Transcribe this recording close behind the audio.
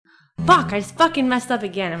Fuck, I just fucking messed up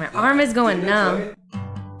again and my arm is going numb.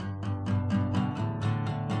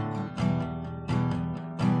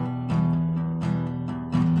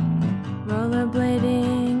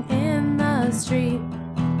 Rollerblading in the street.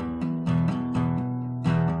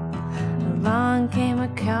 Along came a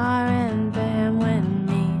car and bam went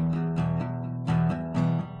me.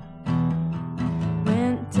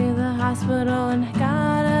 Went to the hospital and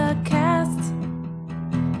got a cast.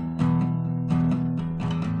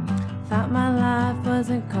 Thought my life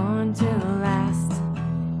wasn't going to last.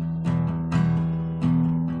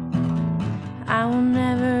 I will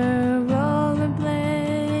never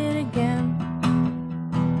rollerblade again.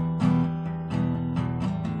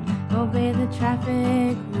 Obey the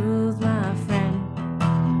traffic rules, my friend.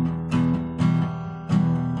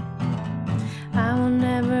 I will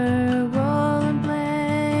never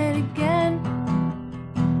rollerblade again.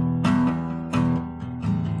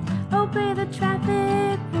 Obey the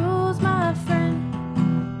traffic rules, my friend.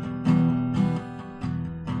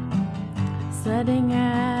 Sledding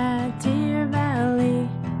at Deer Valley.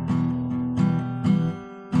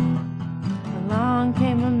 Along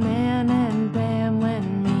came a man and bam went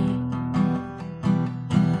me.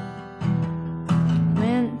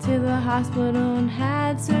 Went to the hospital and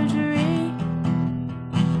had surgery.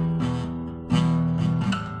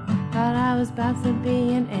 Thought I was about to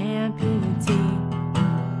be an amputee.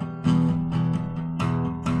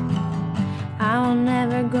 I will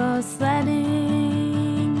never go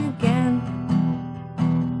sledding again.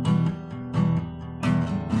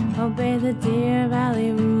 Obey the Deer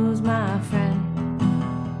Valley rules, my friend.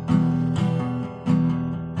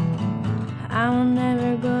 I will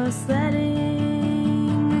never go sledding